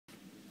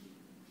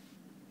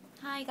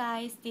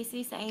Hi guys, this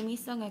is Amy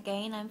Song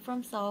again. I'm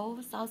from Seoul,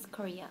 South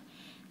Korea.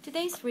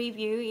 Today's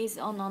review is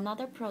on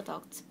another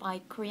product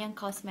by Korean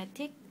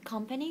cosmetic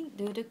company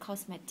Nude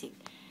Cosmetic.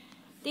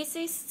 This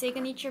is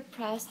Signature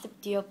Pressed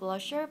Dew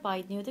Blusher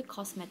by Nude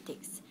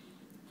Cosmetics.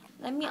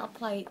 Let me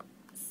apply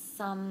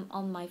some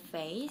on my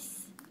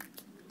face.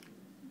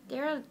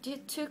 There are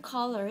two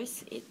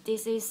colors.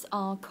 This is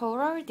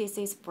coral, this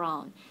is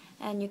brown,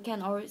 and you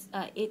can also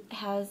it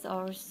has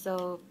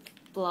also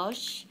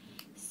blush,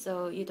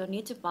 so you don't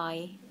need to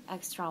buy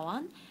extra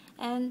one.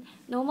 And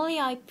normally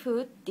I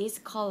put this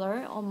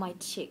color on my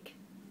cheek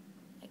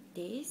like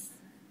this.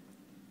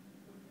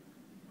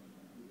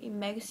 It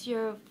makes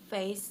your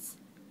face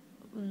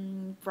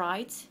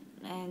bright,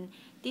 and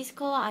this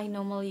color I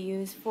normally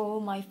use for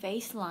my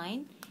face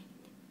line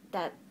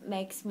that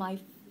makes my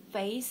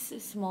face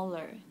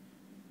smaller.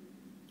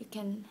 You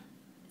can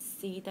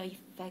see the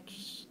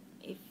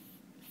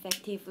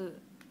effective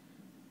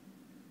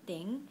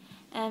thing.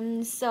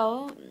 And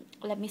so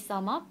let me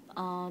sum up.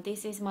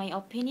 This is my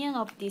opinion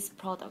of this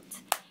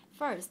product.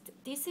 First,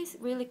 this is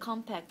really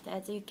compact.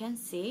 As you can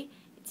see,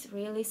 it's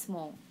really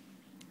small.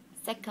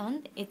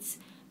 Second, it's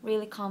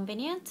really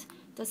convenient.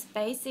 The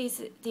space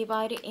is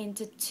divided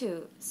into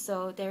two,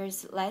 so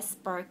there's less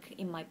bulk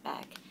in my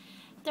bag.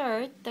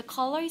 Third, the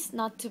color is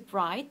not too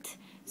bright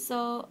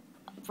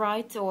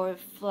or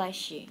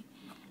flashy.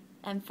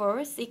 And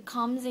fourth, it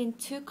comes in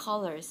two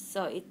colors,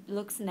 so it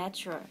looks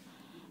natural.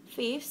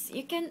 Fifth,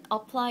 you can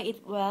apply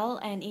it well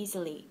and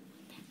easily.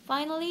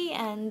 Finally,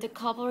 and the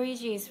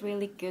coverage is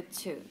really good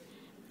too.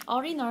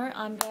 All in all,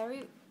 I'm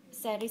very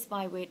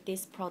satisfied with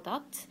this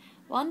product.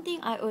 One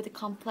thing I would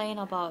complain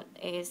about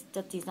is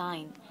the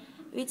design,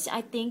 which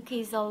I think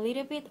is a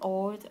little bit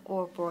old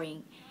or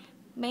boring.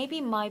 Maybe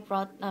my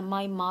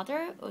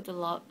mother would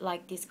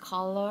like this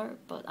color,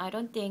 but I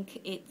don't think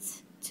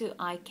it's too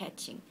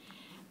eye-catching.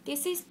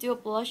 This is Dew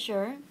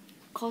Blusher,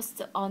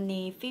 cost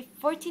only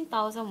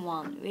 14,000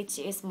 won, which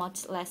is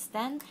much less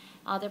than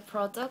other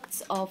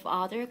products of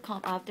other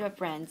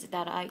brands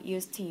that I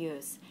used to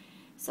use.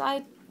 So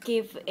I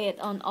give it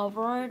an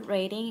overall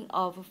rating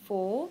of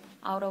 4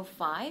 out of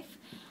 5.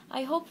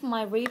 I hope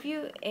my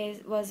review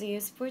was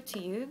useful to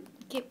you.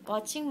 Keep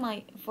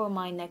watching for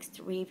my next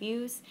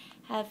reviews.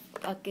 Have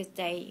a good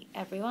day,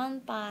 everyone.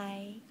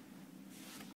 Bye.